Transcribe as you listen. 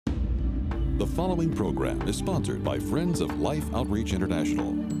The following program is sponsored by Friends of Life Outreach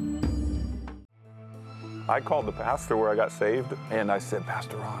International. I called the pastor where I got saved, and I said,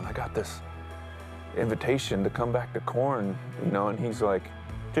 Pastor Ron, I got this invitation to come back to Corn, and he's like,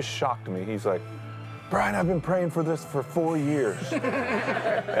 just shocked me. He's like, Brian, I've been praying for this for 4 years.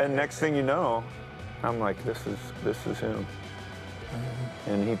 And next thing you know, I'm like, this is him.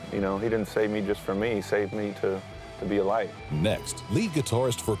 And he didn't save me just for me, he saved me to be a light. Next, lead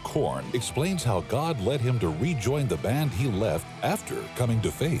guitarist for Korn explains how God led him to rejoin the band he left after coming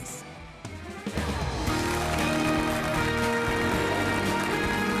to faith.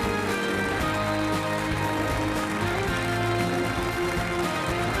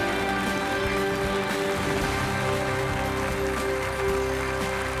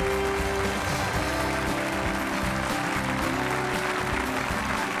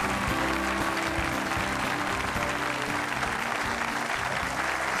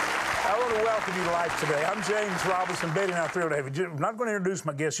 Today. I'm James Robison, Betty and I are thrilled to have you. I'm not going to introduce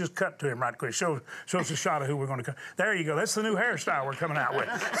my guest, just cut to him right quick. Show us a shot of who we're going to come. There you go. That's the new hairstyle we're coming out with.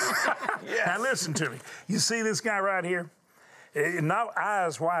 Yes. Now listen to me. You see this guy right here? Not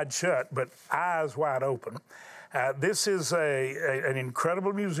eyes wide shut, but eyes wide open. This is an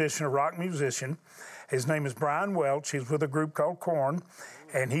incredible musician, a rock musician. His name is Brian Welch. He's with a group called Korn,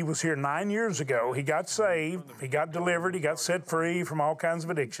 and he was here 9 years ago. He got saved, he got delivered, he got set free from all kinds of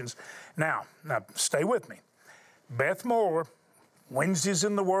addictions. Now, stay with me. Beth Moore, Wednesdays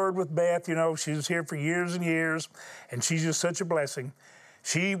in the Word with Beth, she was here for years and years, and she's just such a blessing.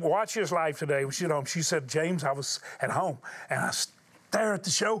 She watches live today. When she's at home, she said, James, I was at home, and I there at the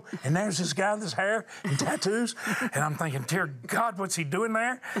show, and there's this guy with his hair and tattoos, and I'm thinking, dear God, what's he doing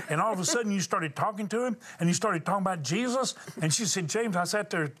there? And all of a sudden, you started talking to him, and you started talking about Jesus, and she said, James, I sat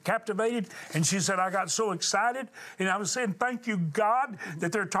there captivated, and she said, I got so excited, and I was saying, thank you, God,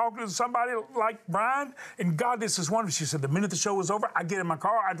 that they're talking to somebody like Brian, and God, this is wonderful. She said, the minute the show was over, I get in my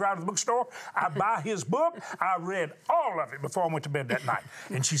car, I drive to the bookstore, I buy his book, I read all of it before I went to bed that night.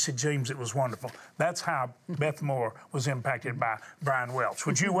 And she said, James, it was wonderful. That's how Beth Moore was impacted by Brian Welch.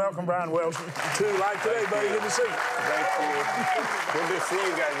 Would you welcome Brian Welch to Live Today, buddy? Good to see you. Thank you. Good to see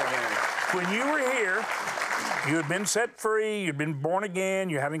you guys again. When you were here, you had been set free, you'd been born again,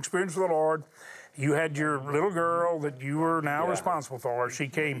 you had an experience with the Lord. You had your little girl that you were now responsible for. She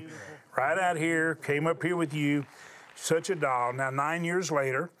came right out here, came up here with you. Such a doll. Now, 9 years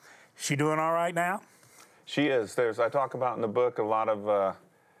later, she doing all right now? She is. I talk about in the book a lot of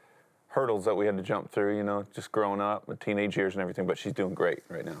hurdles that we had to jump through, just growing up, the teenage years and everything, but she's doing great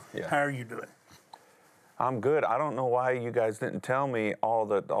right now. Yeah. How are you doing? I'm good. I don't know why you guys didn't tell me all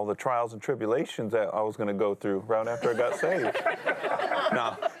the trials and tribulations that I was going to go through right after I got saved.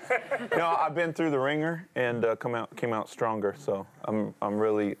 No, I've been through the ringer and came out stronger. So I'm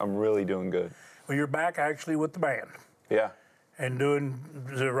really doing good. Well, you're back actually with the band. Yeah. And doing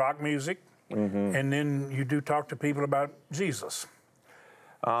the rock music, and then you do talk to people about Jesus.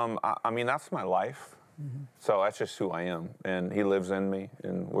 I mean, that's my life. So that's just who I am. And he lives in me.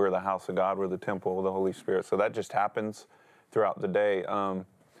 And we're the house of God. We're the temple of the Holy Spirit. So that just happens throughout the day.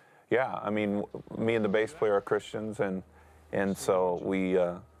 I mean, me and the bass player are Christians. And so we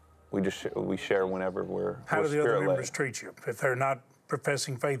share whenever we're How do the spirit-led. other members treat you? If they're not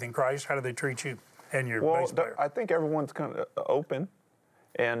professing faith in Christ, how do they treat you and your bass player? I think everyone's kind of open.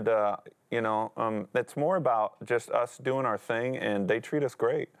 And, it's more about just us doing our thing, and they treat us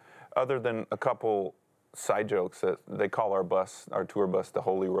great. Other than a couple side jokes that they call our tour bus, the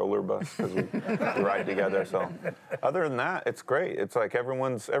Holy Roller Bus, because we ride together. So other than that, it's great. It's like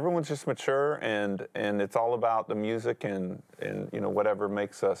everyone's just mature, and it's all about the music and whatever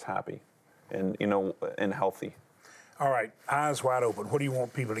makes us happy and healthy. All right, eyes wide open. What do you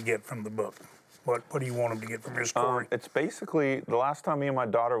want people to get from the book? What do you want them to get from your story? It's basically, the last time me and my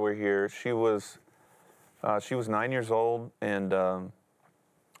daughter were here, she was 9 years old, and I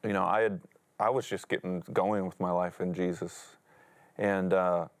was just getting going with my life in Jesus, and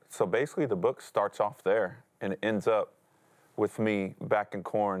so basically the book starts off there, and it ends up with me back in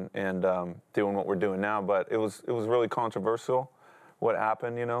Korn and doing what we're doing now. But it was really controversial what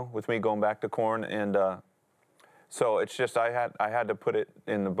happened, with me going back to Korn, and so it's just I had to put it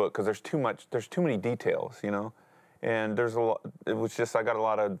in the book because there's too many details, and there's a lot. It was just I got a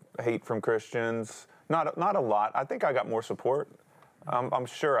lot of hate from Christians. Not a lot. I think I got more support. I'm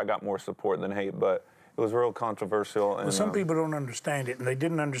sure I got more support than hate, but it was real controversial. And, well, some people don't understand it, and they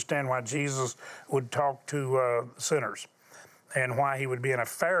didn't understand why Jesus would talk to sinners and why he would be in a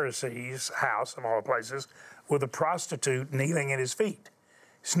Pharisee's house, of all places, with a prostitute kneeling at his feet.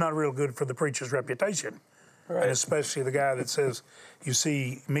 It's not real good for the preacher's reputation. And especially the guy that says, you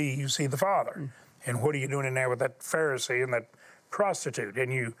see me, you see the Father. And what are you doing in there with that Pharisee and that prostitute?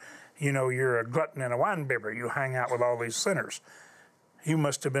 And you know, you're a glutton and a winebibber. You hang out with all these sinners. You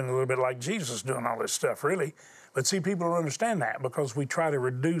must have been a little bit like Jesus doing all this stuff, really. But see, people don't understand that because we try to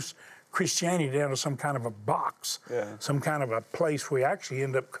reduce Christianity down to some kind of a box, some kind of a place where we actually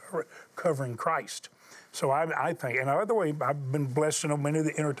end up covering Christ. So I think, and by the way, I've been blessed to know many of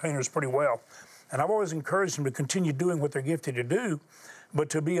the entertainers pretty well. And I've always encouraged them to continue doing what they're gifted to do, but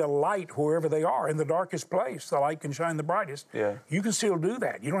to be a light wherever they are. In the darkest place, the light can shine the brightest. Yeah. You can still do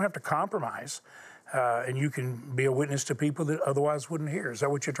that. You don't have to compromise. And you can be a witness to people that otherwise wouldn't hear. Is that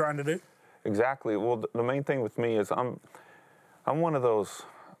what you're trying to do? Exactly. Well, the main thing with me is I'm one of those,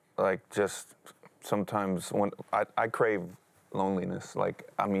 like, just sometimes when I crave loneliness. Like,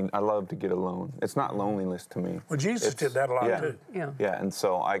 I mean, I love to get alone. It's not loneliness to me. Well, Jesus did that a lot too. Yeah, and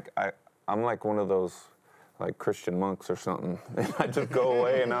so I'm like one of those, like, Christian monks or something. And I just go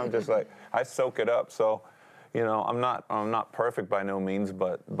away and I'm just like, I soak it up. So, you know, I'm not perfect by no means,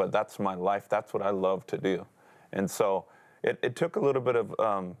 but that's my life. That's what I love to do. And so it took a little bit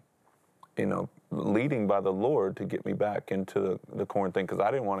of, you know, leading by the Lord to get me back into the corn thing, because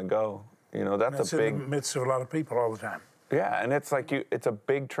I didn't want to go. You know, that's a big, in the midst of a lot of people all the time. Yeah, and it's like it's a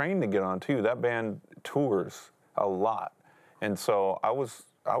big train to get on too. That band tours a lot, and so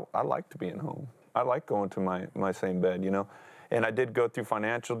I like to be at home. I like going to my same bed, you know. And I did go through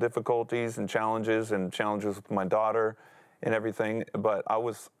financial difficulties and challenges with my daughter and everything, but I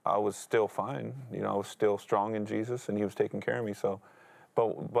was still fine. You know, I was still strong in Jesus, and He was taking care of me. So,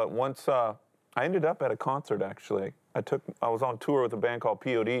 but once I ended up at a concert, actually. I was on tour with a band called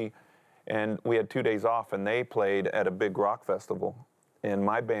POD, and we had 2 days off, and they played at a big rock festival, and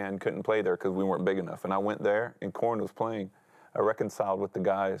my band couldn't play there because we weren't big enough. And I went there, and Korn was playing. I reconciled with the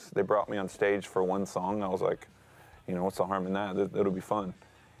guys. They brought me on stage for one song. I was like, you know, what's the harm in that? It'll be fun.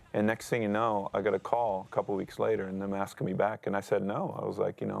 And next thing you know, I got a call a couple weeks later, and them asking me back, and I said no. I was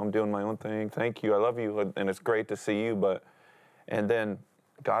like, you know, I'm doing my own thing. Thank you. I love you, and it's great to see you. And then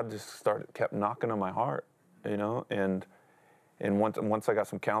God just kept knocking on my heart, you know, and once I got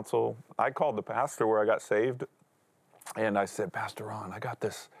some counsel, I called the pastor where I got saved, and I said, Pastor Ron, I got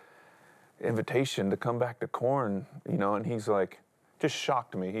this invitation to come back to Korn, you know, and he's like, just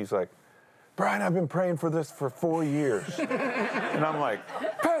shocked me. He's like, Brian, I've been praying for this for 4 years. And I'm like,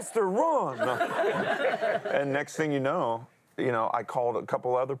 Pastor Ron. And next thing you know, I called a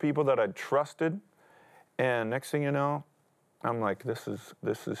couple other people that I trusted, and next thing you know, I'm like, this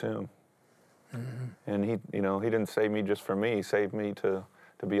is him. Mm-hmm. And he didn't save me just for me. He saved me to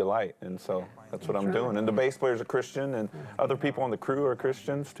be a light. And so that's what I'm doing. And the bass player's a Christian, and other people on the crew are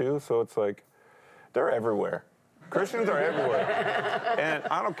Christians too. So it's like, they're everywhere. Christians are everywhere. And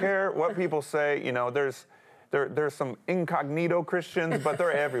I don't care what people say, you know, there's some incognito Christians, but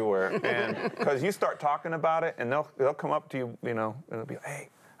they're everywhere. And because you start talking about it, and they'll come up to you, you know, and they'll be like, hey,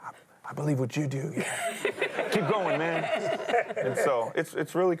 I believe what you do. Yeah. Keep going, man. And so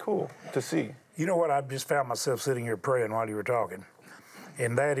it's really cool to see. You know what? I just found myself sitting here praying while you were talking.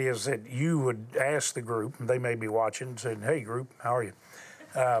 And that is that you would ask the group, and they may be watching, saying, hey, group, how are you?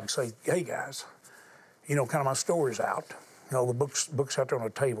 Say, hey, guys, you know, kind of my story's out. You know, the book's out there on the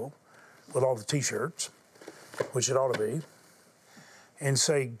table with all the T-shirts, which it ought to be. And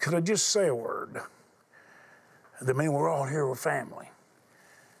say, could I just say a word? That means we're all here, we're family.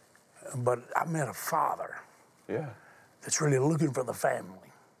 But I met a father that's really looking for the family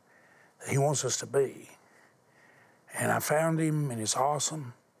that he wants us to be. And I found him, and it's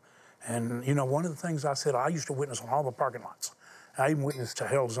awesome. And, you know, one of the things I said, I used to witness on all the parking lots. I even witnessed to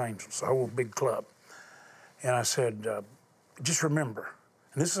Hell's Angels, a whole big club. And I said, just remember,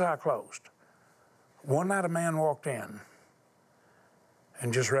 and this is how I closed. One night a man walked in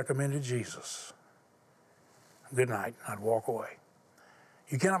and just recommended Jesus. Good night, and I'd walk away.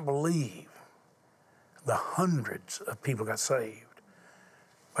 You cannot believe the hundreds of people got saved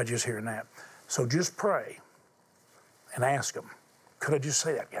by just hearing that. So just pray and ask them, could I just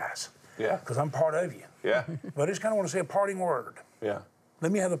say that, guys? Yeah. Because I'm part of you. Yeah. But I just kind of want to say a parting word. Yeah.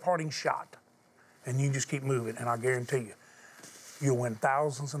 Let me have the parting shot. And you just keep moving, and I guarantee you, you'll win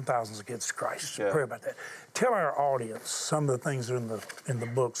thousands and thousands of kids to Christ. So pray about that. Tell our audience some of the things that are in the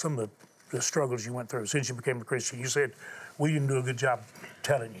book, some of the struggles you went through since you became a Christian. You said, we didn't do a good job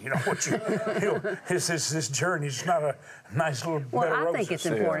telling you, what this journey is not a nice little bed of roses. Well, I think it's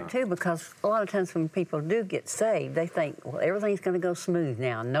important, too, because a lot of times when people do get saved, they think, well, everything's going to go smooth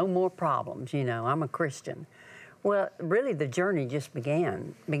now, no more problems, I'm a Christian. Well, really, the journey just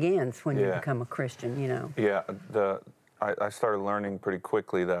begins when you become a Christian, Yeah, I started learning pretty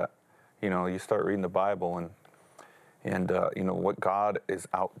quickly that, you know, you start reading the Bible, and you know, what God is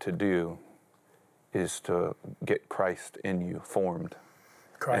out to do is to get Christ in you formed.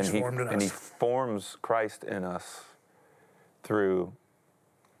 Christ formed in us. And he forms Christ in us through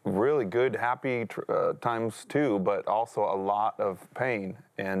really good, happy times too, but also a lot of pain.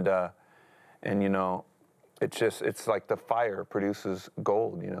 And you know, it's like the fire produces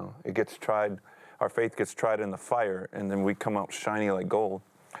gold, you know. It gets tried, our faith gets tried in the fire, and then we come out shiny like gold.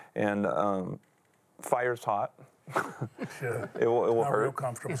 And fire's hot. Sure. It will Not hurt. real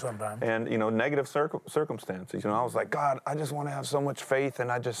comfortable sometimes. And, you know, negative circumstances. You know, I was like, God, I just want to have so much faith,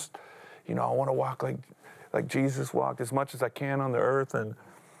 and I just, you know, I want to walk like Jesus walked as much as I can on the earth, and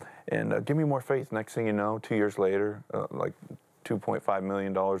give me more faith. Next thing you know, 2 years later, like $2.5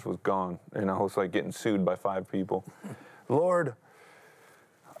 million was gone, and I was like getting sued by 5 people. Lord,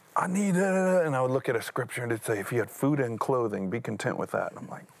 I need it. And I would look at a scripture and it'd say, if you had food and clothing, be content with that. And I'm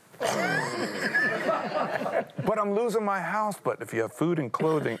like, but I'm losing my house. But if you have food and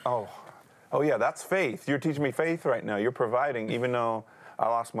clothing, oh yeah, that's faith. You're teaching me faith right now. You're providing, even though I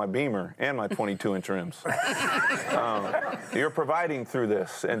lost my Beamer and my 22-inch rims. You're providing through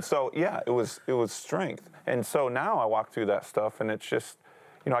this. And so, yeah, it was strength. And so now I walk through that stuff, and it's just,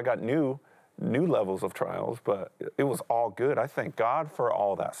 you know, I got new levels of trials, but it was all good. I thank God for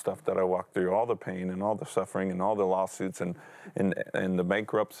all that stuff that I walked through, all the pain and all the suffering and all the lawsuits and the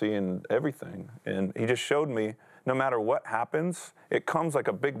bankruptcy and everything. And he just showed me, no matter what happens, it comes like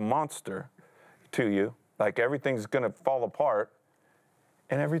a big monster to you. Like everything's going to fall apart,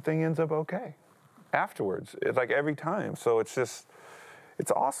 and everything ends up okay afterwards. It's like every time. So it's just,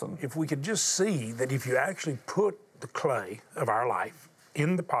 it's awesome. If we could just see that if you actually put the clay of our life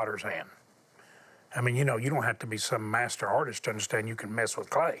in the potter's hand, I mean, you know, you don't have to be some master artist to understand you can mess with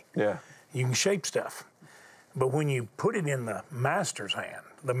clay. Yeah. You can shape stuff. But when you put it in the master's hand,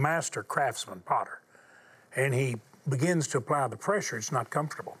 the master craftsman potter, and he begins to apply the pressure, it's not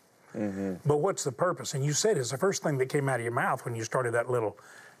comfortable. Mm-hmm. But what's the purpose? And you said it's the first thing that came out of your mouth when you started that little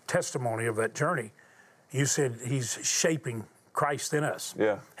testimony of that journey. You said he's shaping Christ in us.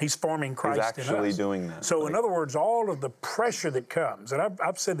 Yeah. He's forming Christ in us. He's actually doing that. So in other words, all of the pressure that comes, and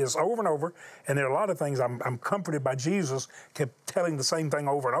I've said this over and over, and there are a lot of things I'm comforted by Jesus kept telling the same thing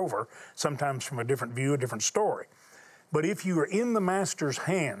over and over, sometimes from a different view, a different story. But if you are in the Master's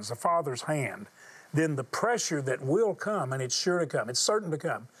hands, the Father's hand, then the pressure that will come, and it's sure to come, it's certain to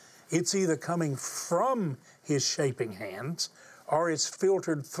come, it's either coming from his shaping hands or it's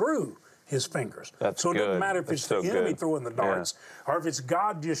filtered through his fingers. That's so it good. doesn't matter if That's it's so the enemy good. throwing the darts or if it's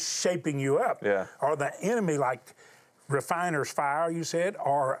God just shaping you up or the enemy like refiner's fire, you said,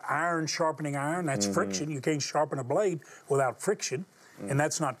 or iron sharpening iron. That's friction. You can't sharpen a blade without friction. And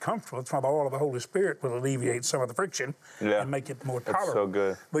that's not comfortable. That's why the oil of the Holy Spirit will alleviate some of the friction and make it more tolerable. That's so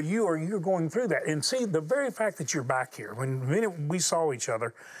good. But you're going through that. And see, the very fact that you're back here, when the minute we saw each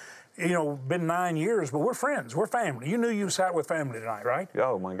other, you know, been 9 years, but we're friends, we're family. You knew you sat with family tonight, right?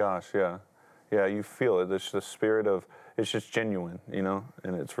 Oh my gosh, yeah. Yeah, you feel it. It's the spirit of, it's just genuine, you know,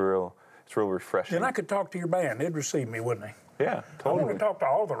 and it's real refreshing. And I could talk to your band. They'd receive me, wouldn't they? Yeah, I totally. want to talk to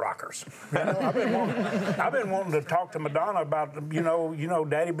all the rockers. You know, I've been wanting to talk to Madonna about, you know,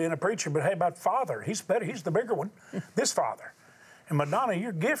 Daddy being a preacher, but hey, about Father. He's better. He's the bigger one. This Father. And Madonna,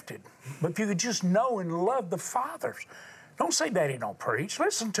 you're gifted. But if you could just know and love the fathers. Don't say Daddy don't preach.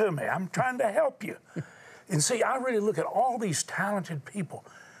 Listen to me. I'm trying to help you. And see, I really look at all these talented people.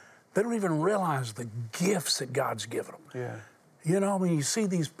 They don't even realize the gifts that God's given them. Yeah. You know, when you see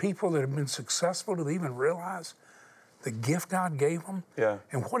these people that have been successful, do they even realize the gift God gave them? Yeah.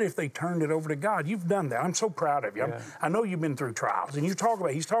 And what if they turned it over to God? You've done that. I'm so proud of you. Yeah. I know you've been through trials. And he's talking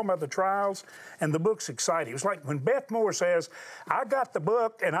about the trials, and the book's exciting. It's like when Beth Moore says, I got the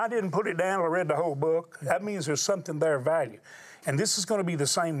book, and I didn't put it down, I read the whole book. That means there's something there of value. And this is going to be the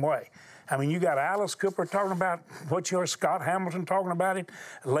same way. I mean, you got Alice Cooper talking about Scott Hamilton talking about it,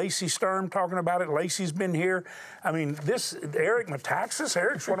 Lacey Sturm talking about it. Lacey's been here. I mean, Eric Metaxas,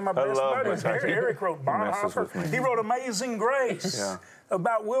 Eric's one of my best buddies. Eric wrote Bonhoeffer. He wrote Amazing Grace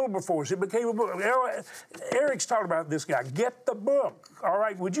about Wilberforce. It became a book. Eric's talking about this guy. Get the book. All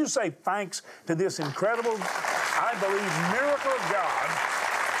right, would you say thanks to this incredible, I believe, miracle of God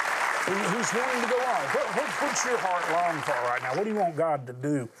who's willing to go on? What's your heart long for right now? What do you want God to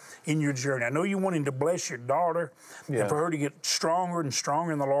do in your journey? I know you want him to bless your daughter and for her to get stronger and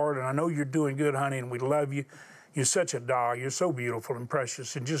stronger in the Lord. And I know you're doing good, honey, and we love you. You're such a doll. You're so beautiful and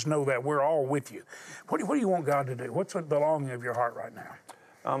precious. And just know that we're all with you. What do you want God to do? What's the longing of your heart right now?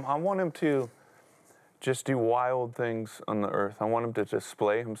 I want him to just do wild things on the earth. I want him to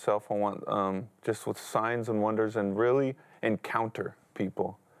display himself. I want just with signs and wonders and really encounter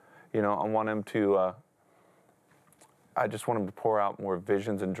people. You know, I want him to, I just want him to pour out more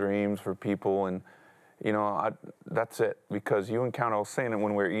visions and dreams for people. And, you know, that's it. Because you encounter, I was saying it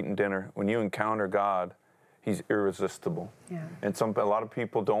when we were eating dinner, when you encounter God, he's irresistible. Yeah. And a lot of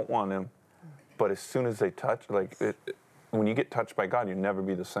people don't want him. But as soon as they touch, when you get touched by God, you'll never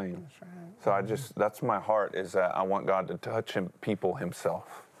be the same. That's right. So that's my heart, is that I want God to touch people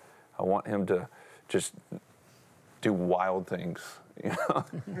himself. I want him to just do wild things. You know?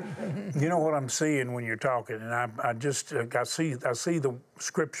 You know what I'm seeing when you're talking, and I see the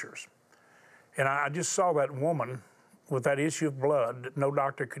scriptures, and I just saw that woman with that issue of blood that no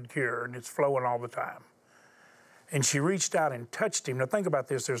doctor could cure, and it's flowing all the time. And she reached out and touched him. Now think about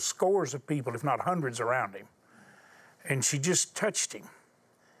this, there's scores of people, if not hundreds, around him. And she just touched him.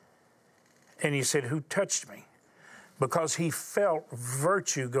 And he said, "Who touched me?" Because he felt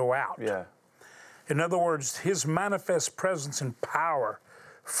virtue go out. Yeah. In other words, his manifest presence and power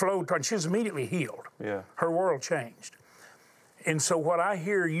flowed toward, she was immediately healed. Yeah. Her world changed. And so what I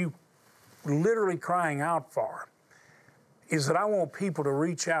hear you literally crying out for is that I want people to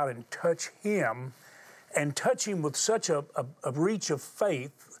reach out and touch him, and touch him with such a reach of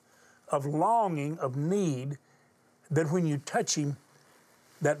faith, of longing, of need, that when you touch him,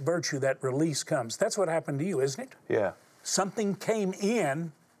 that virtue, that release comes. That's what happened to you, isn't it? Yeah. Something came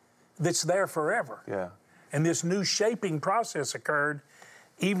in that's there forever. Yeah. And this new shaping process occurred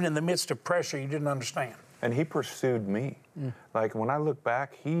even in the midst of pressure you didn't understand. And he pursued me. Mm. Like, when I look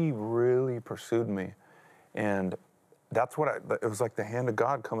back, he really pursued me. And that's what it was like the hand of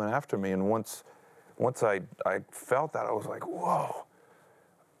God coming after me. And once I felt that, I was like, whoa,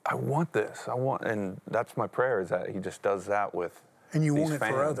 I want this. And that's my prayer, is that he just does that with And you these want it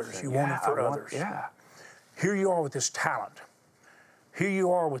fans. for others. You want it for others. Yeah. Here you are with this talent. Here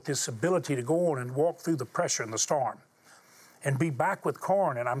you are with this ability to go on and walk through the pressure and the storm and be back with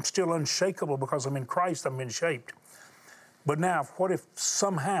corn, and I'm still unshakable because I'm in Christ, I'm been shaped. But now, what if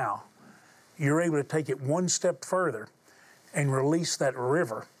somehow you're able to take it one step further and release that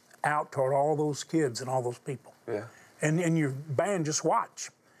river out toward all those kids and all those people? Yeah. And your band, just watch.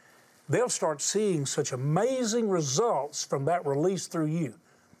 They'll start seeing such amazing results from that release through you.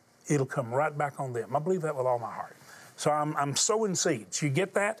 It'll come right back on them. I believe that with all my heart. So I'm sowing seeds. You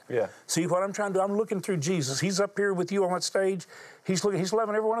get that? Yeah. See what I'm trying to do? I'm looking through Jesus. He's up here with you on that stage. He's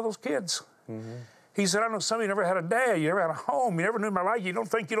loving every one of those kids. Mm-hmm. He said, "I know some of you never had a dad. You never had a home. You never knew my life. You don't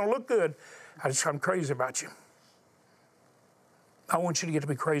think you don't look good. I'm crazy about you. I want you to get to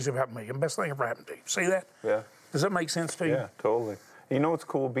be crazy about me. The best thing ever happened to you." See that? Yeah. Does that make sense to you? Yeah, totally. You know what's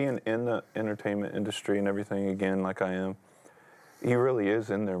cool? Being in the entertainment industry and everything again, like I am, he really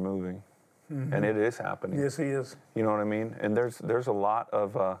is in there moving. Mm-hmm. And it is happening. Yes, he is. You know what I mean? And there's a lot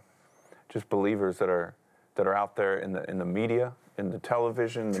of just believers that are out there in the media, in the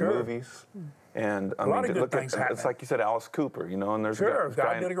television, the movies. And a lot of good things happen. It's like you said, Alice Cooper, you know, and there's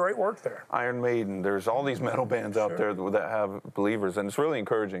God did a great work there. Iron Maiden. There's all these metal bands out there that have believers, and it's really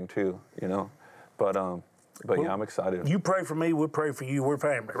encouraging too, you know. But yeah, I'm excited. You pray for me, we'll pray for you. We're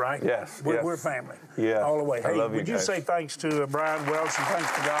family, right? Yes. We're family. Yeah. All the way. Hey, would you say thanks to Brian Welch and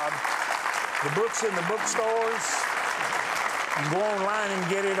thanks to God? The book's in the bookstores. You can go online and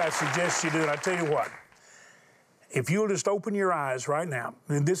get it. I suggest you do it. I tell you what, if you'll just open your eyes right now,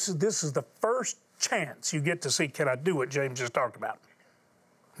 and this is the first chance you get to see, can I do what James just talked about,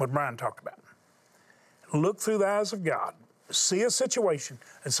 what Brian talked about. Look through the eyes of God. See a situation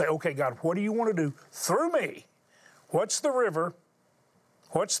and say, okay, God, what do you want to do through me? What's the river?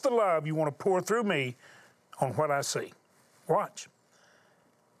 What's the love you want to pour through me on what I see? Watch.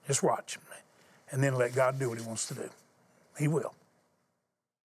 Just watch. And then let God do what he wants to do. He will.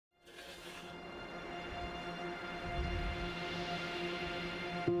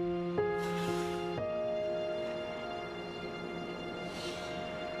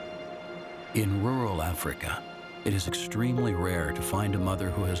 In rural Africa, it is extremely rare to find a mother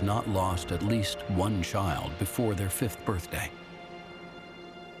who has not lost at least one child before their 5th birthday.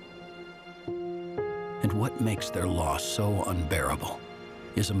 And what makes their loss so unbearable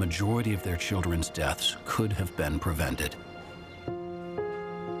is a majority of their children's deaths could have been prevented.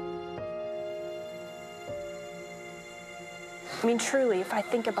 I mean, truly, if I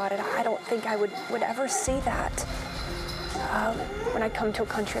think about it, I don't think I would ever see that. When I come to a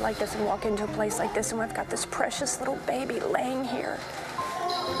country like this and walk into a place like this and I've got this precious little baby laying here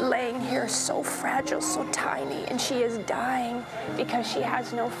so fragile, so tiny, and she is dying because she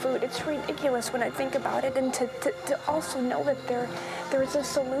has no food. It's ridiculous when I think about it, and to also know that there is a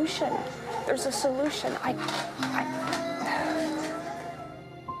solution. There's a solution.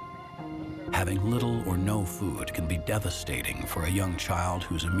 having little or no food can be devastating for a young child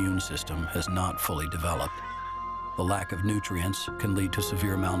whose immune system has not fully developed. The lack of nutrients can lead to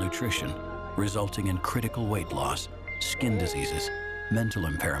severe malnutrition, resulting in critical weight loss, skin diseases, mental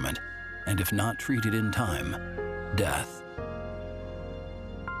impairment, and if not treated in time, death.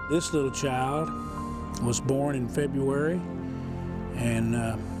 This little child was born in February and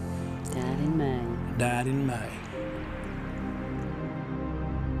died in May.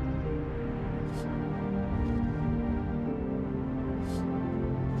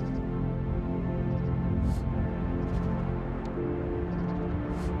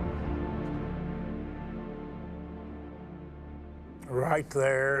 Right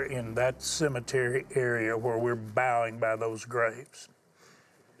there in that cemetery area where we're bowing by those graves.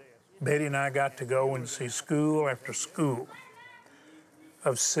 Betty and I got to go and see school after school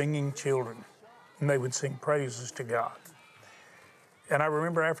of singing children, and they would sing praises to God. And I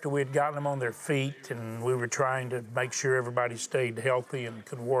remember after we had gotten them on their feet and we were trying to make sure everybody stayed healthy and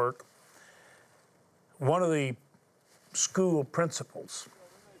could work, one of the school principals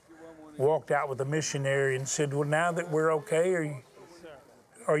walked out with a missionary and said, well, now that we're okay,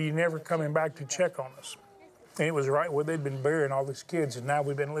 are you never coming back to check on us? And it was right where they'd been burying all these kids, and now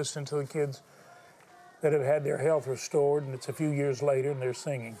we've been listening to the kids that have had their health restored, and it's a few years later, and they're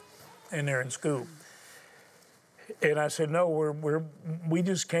singing, and they're in school. And I said, no, we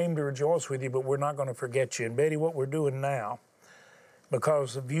just came to rejoice with you, but we're not going to forget you. And Betty, what we're doing now,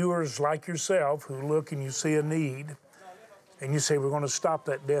 because the viewers like yourself who look and you see a need, and you say, we're going to stop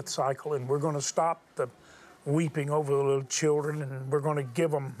that death cycle, and we're going to stop the weeping over the little children, and we're going to give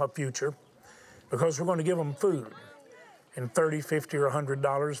them a future, because we're going to give them food. And $30, $50, or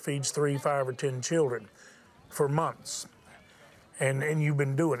 $100 feeds 3, 5, or 10 children for months. And you've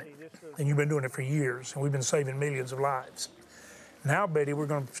been doing it. And you've been doing it for years. And we've been saving millions of lives. Now, Betty, we're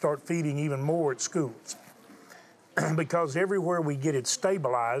going to start feeding even more at schools. Because everywhere we get it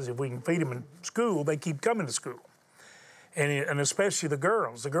stabilized, if we can feed them in school, they keep coming to school. And especially the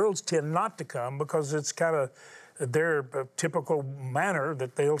girls. The girls tend not to come because it's kind of their typical manner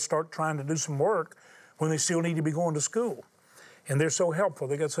that they'll start trying to do some work when they still need to be going to school. And they're so helpful.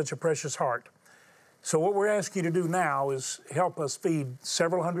 They got such a precious heart. So what we're asking you to do now is help us feed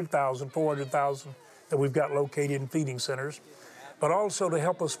several 100,000, 400,000 that we've got located in feeding centers, but also to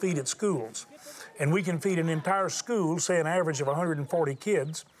help us feed at schools. And we can feed an entire school, say an average of 140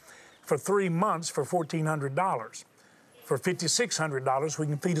 kids, for 3 months for $1,400. For $5,600, we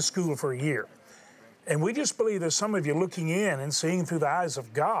can feed a school for a year. And we just believe there's some of you looking in and seeing through the eyes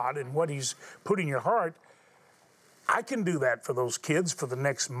of God and what He's put in your heart. I can do that for those kids for the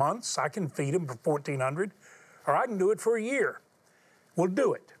next months. I can feed them for $1,400, or I can do it for a year. We'll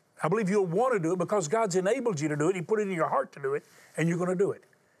do it. I believe you'll want to do it because God's enabled you to do it. He put it in your heart to do it, and you're going to do it.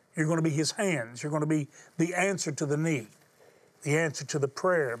 You're going to be His hands. You're going to be the answer to the need, the answer to the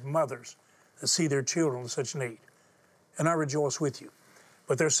prayer of mothers that see their children in such need. And I rejoice with you.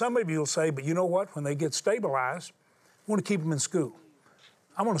 But there's some of you who'll say, but you know what? When they get stabilized, I want to keep them in school.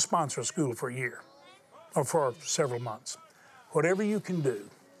 I want to sponsor a school for a year or for several months. Whatever you can do,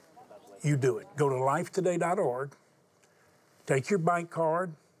 you do it. Go to lifetoday.org, take your bank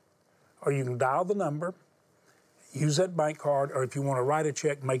card, or you can dial the number, use that bank card, or if you want to write a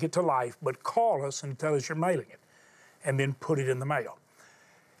check, make it to Life, but call us and tell us you're mailing it, and then put it in the mail.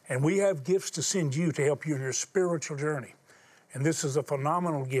 And we have gifts to send you to help you in your spiritual journey. And this is a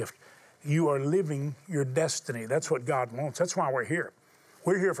phenomenal gift. You are living your destiny. That's what God wants. That's why we're here.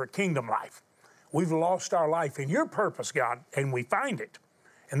 We're here for kingdom life. We've lost our life in your purpose, God, and we find it.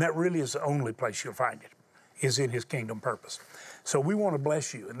 And that really is the only place you'll find it, is in His kingdom purpose. So we want to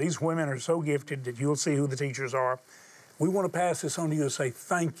bless you. And these women are so gifted that you'll see who the teachers are. We want to pass this on to you and say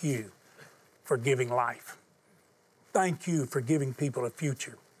thank you for giving life. Thank you for giving people a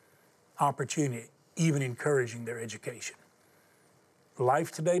future, opportunity, even encouraging their education.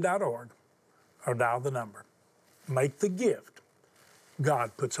 Lifetoday.org, or dial the number. Make the gift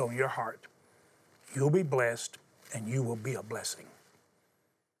God puts on your heart. You'll be blessed, and you will be a blessing.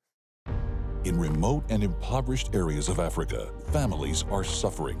 In remote and impoverished areas of Africa, families are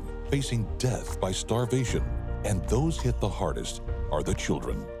suffering, facing death by starvation, and those hit the hardest are the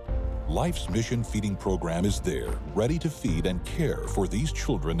children. Life's Mission Feeding Program is there, ready to feed and care for these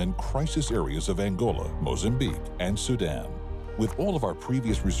children in crisis areas of Angola, Mozambique, and Sudan. With all of our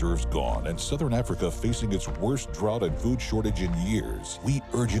previous reserves gone and Southern Africa facing its worst drought and food shortage in years, we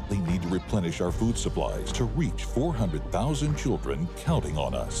urgently need to replenish our food supplies to reach 400,000 children counting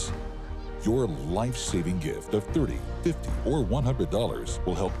on us. Your life-saving gift of $30, $50, or $100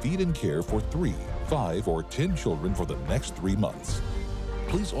 will help feed and care for 3, 5, or 10 children for the next 3 months.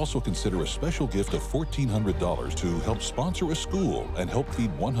 Please also consider a special gift of $1,400 to help sponsor a school and help feed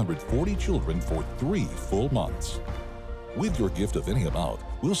 140 children for 3 full months. With your gift of any amount,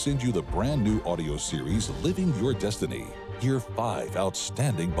 we'll send you the brand new audio series, Living Your Destiny. Hear 5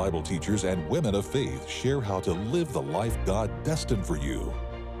 outstanding Bible teachers and women of faith share how to live the life God destined for you.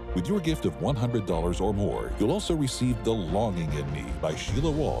 With your gift of $100 or more, you'll also receive The Longing in Me by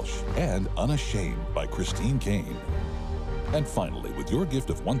Sheila Walsh and Unashamed by Christine Kane. And finally, with your gift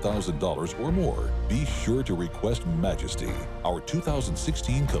of $1,000 or more, be sure to request Majesty, our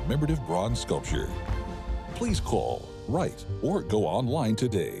 2016 commemorative bronze sculpture. Please call, write, or go online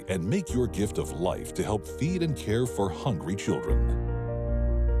today and make your gift of life to help feed and care for hungry children.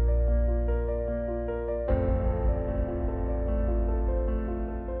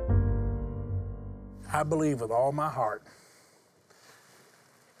 I believe with all my heart,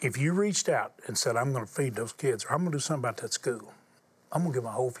 if you reached out and said, I'm going to feed those kids, or I'm going to do something about that school, I'm going to give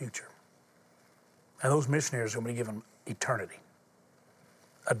them a whole future. And those missionaries are going to be given eternity,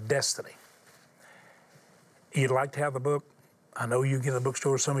 a destiny. You'd like to have the book? I know you get in the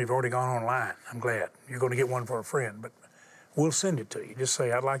bookstore. Some of you have already gone online. I'm glad. You're going to get one for a friend, but we'll send it to you. Just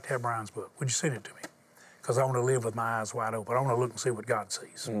say, I'd like to have Brian's book. Would you send it to me? Because I want to live with my eyes wide open. I want to look and see what God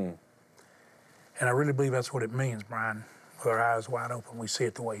sees. And I really believe that's what it means, Brian. With our eyes wide open, we see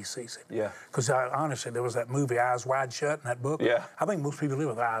it the way He sees it. Yeah. Because honestly, there was that movie, Eyes Wide Shut, in that book. Yeah. I think most people live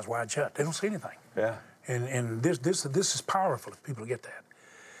with their eyes wide shut. They don't see anything. Yeah. And this is powerful if people get that.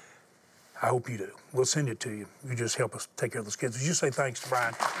 I hope you do. We'll send it to you. You just help us take care of those kids. Would you say thanks to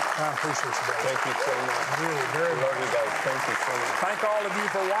Brian? Brian, appreciate you, brother. Thank you so much. Really, very much. Love you guys. Thank you so much. Thank all of you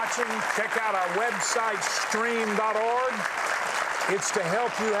for watching. Check out our website, stream.org. It's to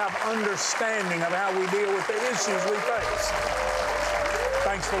help you have understanding of how we deal with the issues we face.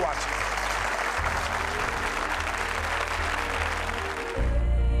 Thanks for watching.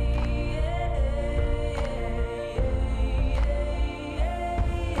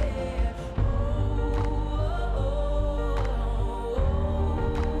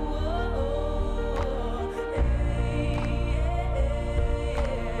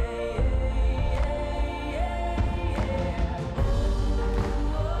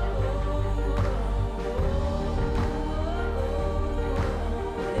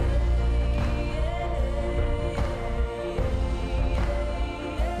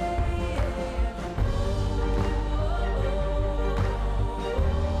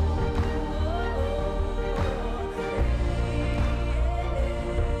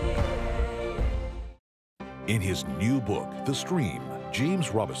 In his new book, The Stream, James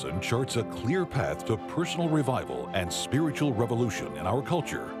Robison charts a clear path to personal revival and spiritual revolution in our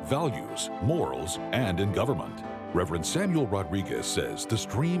culture, values, morals, and in government. Reverend Samuel Rodriguez says The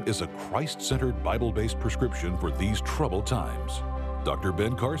Stream is a Christ-centered, Bible-based prescription for these troubled times. Dr.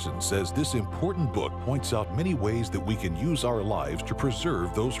 Ben Carson says this important book points out many ways that we can use our lives to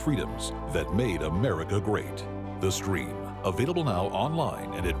preserve those freedoms that made America great. The Stream, available now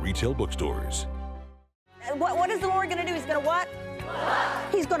online and at retail bookstores. What is the Lord going to do? He's going to what?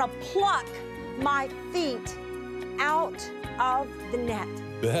 He's going to pluck my feet out of the net.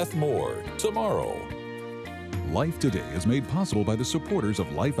 Beth Moore, tomorrow. Life Today is made possible by the supporters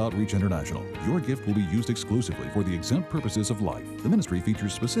of Life Outreach International. Your gift will be used exclusively for the exempt purposes of life. The ministry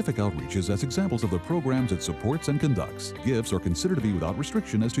features specific outreaches as examples of the programs it supports and conducts. Gifts are considered to be without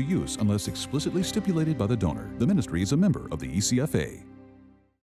restriction as to use unless explicitly stipulated by the donor. The ministry is a member of the ECFA.